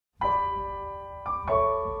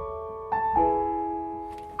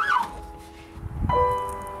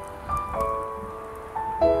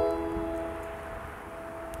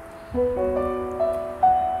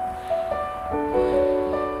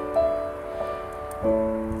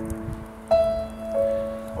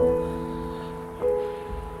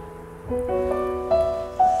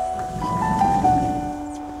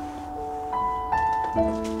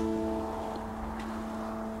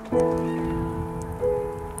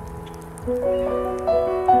I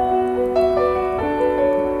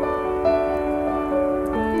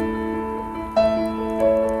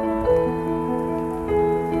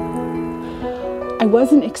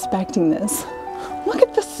wasn't expecting this. Look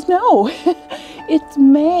at the snow. It's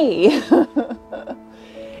May.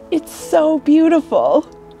 It's so beautiful.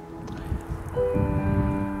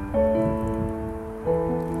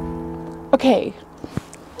 Okay,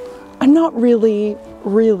 I'm not really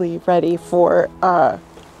ready for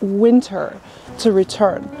winter to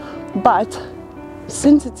return, but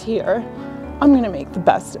since it's here, I'm gonna make the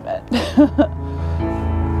best of it.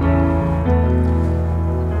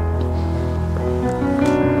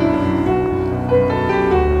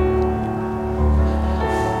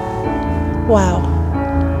 Wow.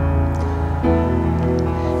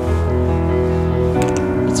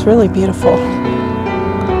 It's really beautiful.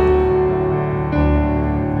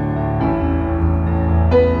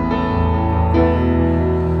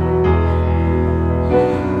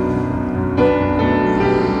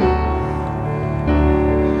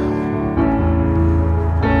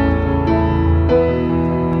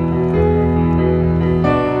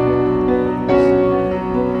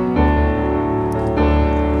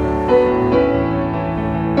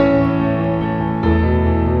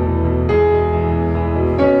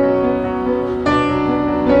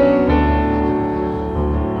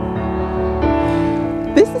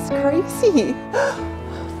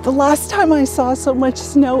 The last time I saw so much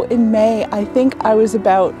snow in May, I think I was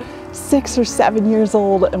about 6 or 7 years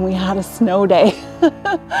old and we had a snow day.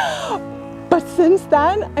 But since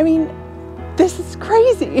then, I mean, this is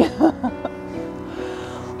crazy.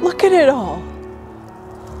 Look at it all.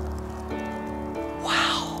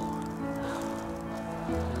 Wow.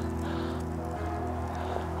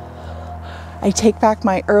 I take back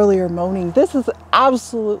my earlier moaning. This is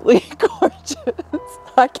absolutely gorgeous.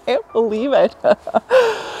 I can't believe it.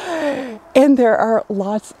 And there are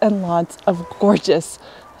lots and lots of gorgeous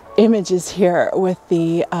images here with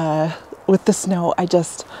the snow. I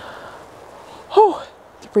just, oh,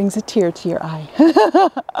 it brings a tear to your eye.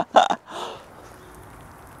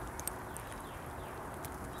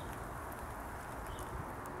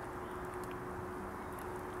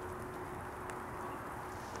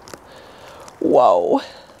 Whoa.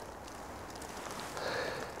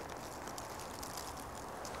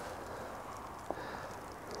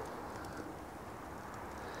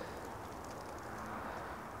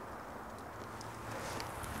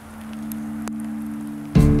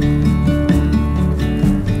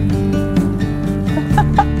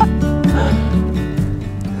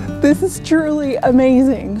 This is truly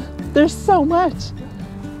amazing. There's so much.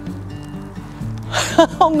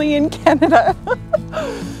 Only in Canada.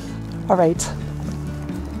 All right.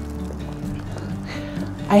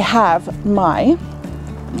 I have my,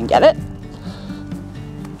 let me get it,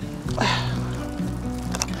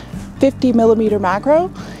 50mm macro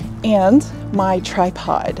and my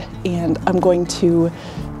tripod. And I'm going to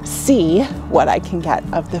see what I can get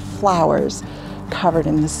of the flowers covered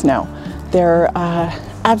in the snow. They're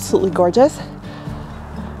absolutely gorgeous.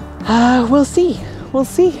 We'll see. We'll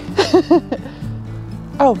see.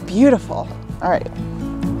 Oh, beautiful. All right.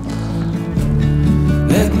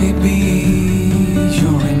 Let me be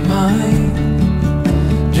your and mine.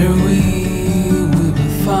 There we will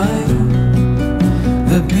find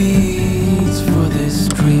the beats for this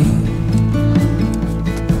dream.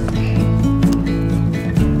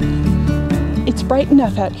 It's bright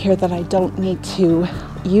enough out here that I don't need to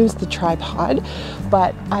use the tripod,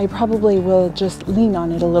 but I probably will just lean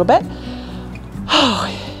on it a little bit. Oh,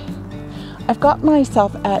 I've got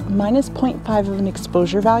myself at minus 0.5 of an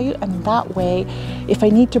exposure value, and that way, if I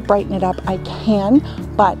need to brighten it up, I can,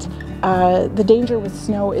 but the danger with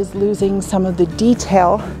snow is losing some of the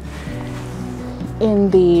detail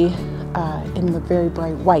in the very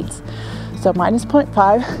bright whites. So minus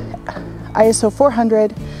 0.5, ISO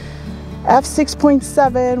 400,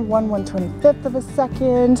 f6.7, 1/125th of a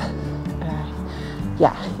second.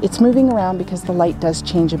 Yeah, it's moving around because the light does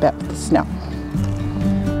change a bit with the snow.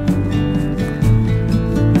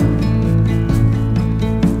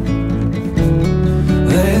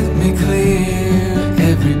 Let me clear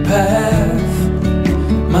every path,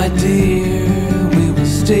 my dear, we will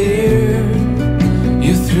steer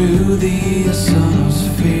you through the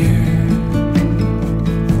ozonosphere.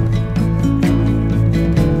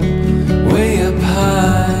 Way up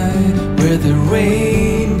high, where the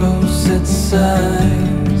rainbow sets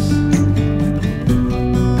sighs,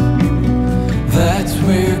 that's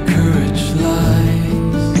where courage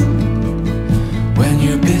lies. When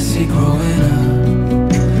you're busy growing up,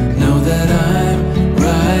 know that I'm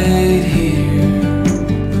right here.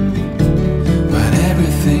 But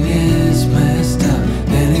everything is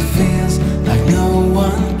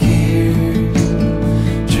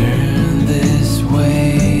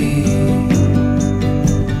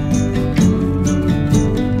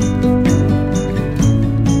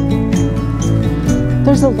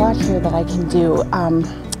There's a lot here that I can do.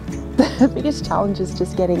 The biggest challenge is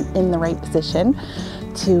just getting in the right position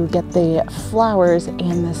to get the flowers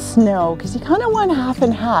and the snow, because you kind of want half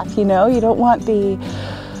and half, you know? You don't want the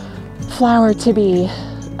flower to be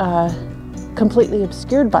completely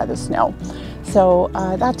obscured by the snow. So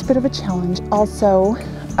that's a bit of a challenge. Also,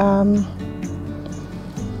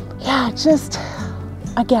 yeah, just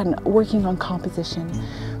again, working on composition,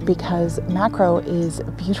 because macro is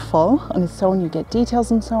beautiful on its own, you get details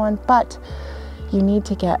and so on, but you need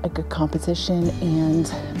to get a good composition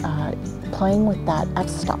and playing with that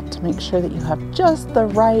f-stop to make sure that you have just the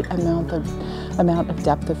right amount of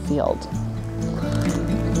depth of field.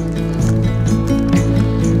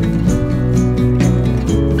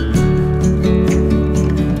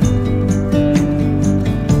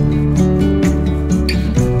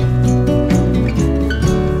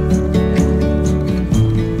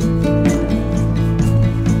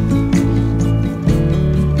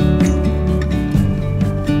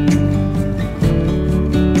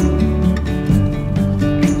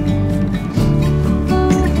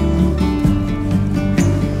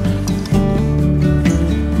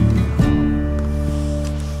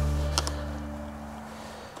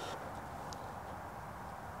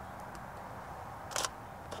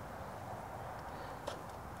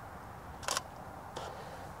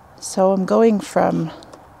 So I'm going from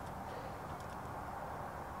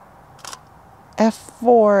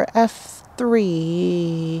F4,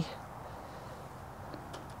 F3.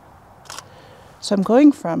 So I'm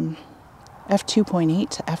going from F2.8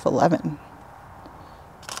 to F11.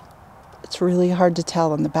 It's really hard to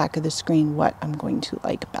tell on the back of the screen what I'm going to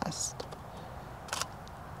like best.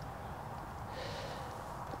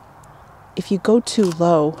 If you go too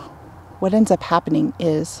low, what ends up happening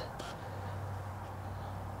is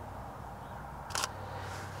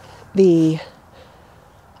the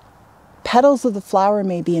petals of the flower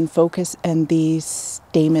may be in focus and the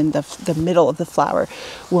stamen, the middle of the flower,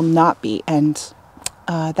 will not be, and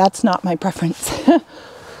that's not my preference.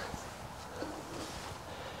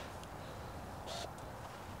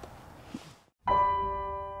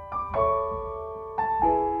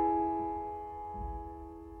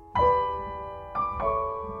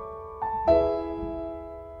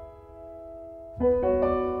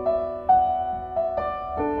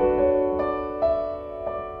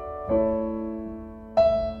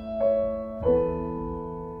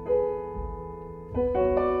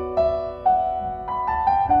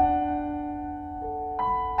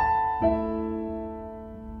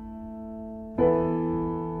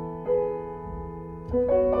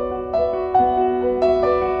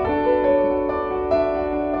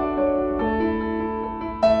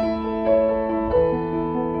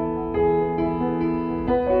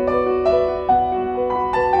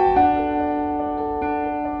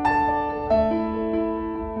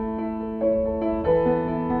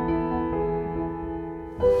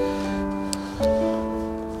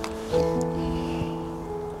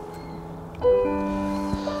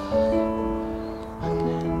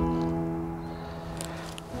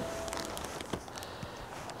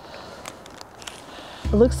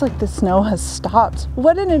 It looks like the snow has stopped.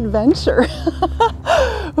 What an adventure.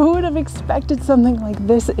 Who would have expected something like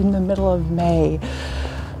this in the middle of May?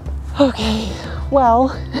 Okay,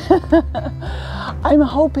 well, I'm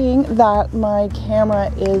hoping that my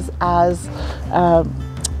camera is as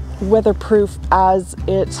weatherproof as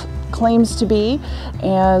it claims to be,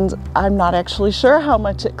 and I'm not actually sure how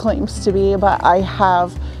much it claims to be, but I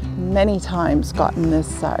have many times gotten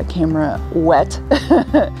this camera wet.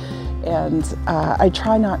 And I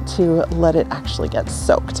try not to let it actually get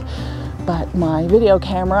soaked. But my video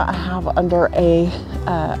camera I have under a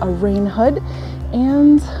rain hood,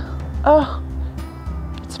 and oh,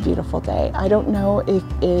 it's a beautiful day. I don't know if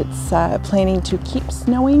it's planning to keep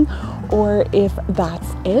snowing or if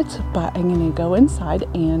that's it, but I'm gonna go inside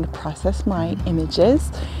and process my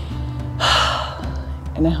images.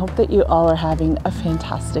 And I hope that you all are having a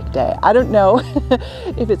fantastic day. I don't know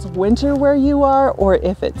if it's winter where you are, or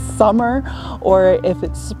if it's summer, or if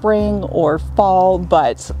it's spring or fall,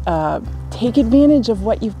 but take advantage of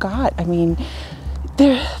what you've got. I mean,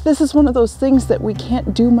 this is one of those things that we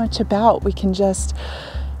can't do much about. We can just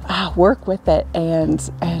work with it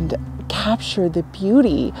and capture the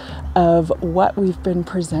beauty of what we've been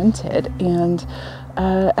presented. And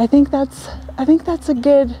I think that's a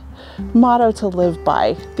good motto to live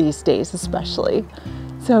by these days, especially.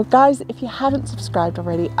 So guys, if you haven't subscribed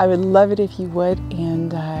already, I would love it if you would,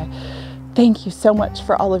 and thank you so much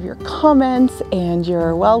for all of your comments and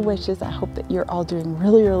your well wishes. I hope that you're all doing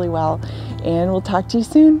really, really well, and we'll talk to you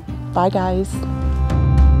soon. Bye guys.